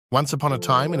Once upon a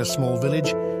time, in a small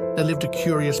village, there lived a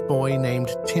curious boy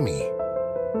named Timmy.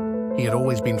 He had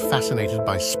always been fascinated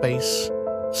by space,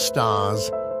 stars,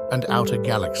 and outer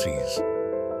galaxies.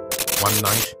 One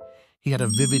night, he had a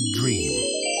vivid dream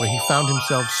where he found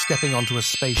himself stepping onto a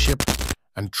spaceship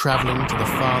and traveling to the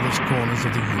farthest corners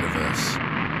of the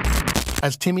universe.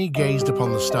 As Timmy gazed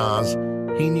upon the stars,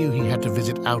 he knew he had to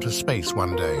visit outer space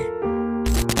one day.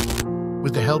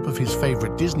 With the help of his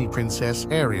favorite Disney princess,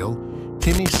 Ariel,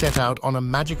 Timmy set out on a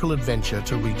magical adventure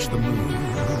to reach the moon.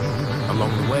 Along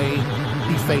the way,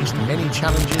 he faced many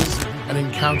challenges and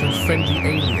encountered friendly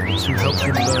aliens who helped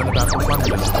him learn about the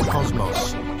wonders of the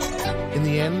cosmos. In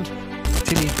the end,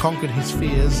 Timmy conquered his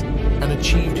fears and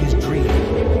achieved his dream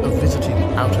of visiting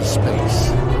outer space.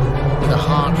 With a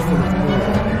heart full of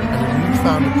awe and a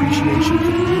newfound appreciation for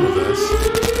the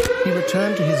universe, he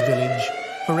returned to his village,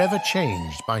 forever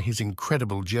changed by his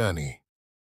incredible journey.